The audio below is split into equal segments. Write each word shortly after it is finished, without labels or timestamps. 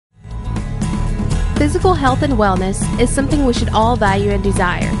Physical health and wellness is something we should all value and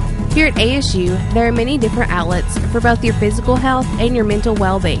desire. Here at ASU, there are many different outlets for both your physical health and your mental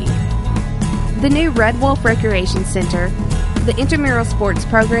well-being. The new Red Wolf Recreation Center, the Intramural Sports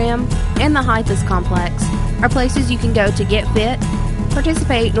Program, and the Hythus Complex are places you can go to get fit,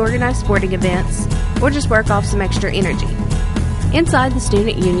 participate in organized sporting events, or just work off some extra energy. Inside the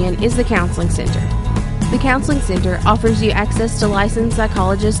Student Union is the Counseling Center. The Counseling Center offers you access to licensed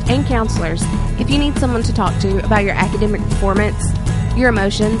psychologists and counselors if you need someone to talk to about your academic performance, your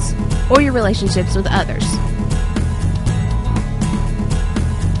emotions, or your relationships with others.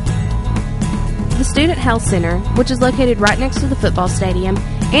 The Student Health Center, which is located right next to the football stadium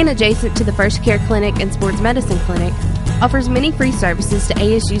and adjacent to the First Care Clinic and Sports Medicine Clinic, offers many free services to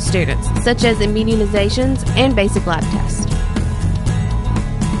ASU students, such as immunizations and basic lab tests.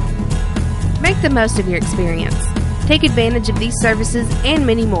 Make the most of your experience. Take advantage of these services and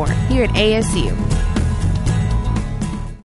many more here at ASU.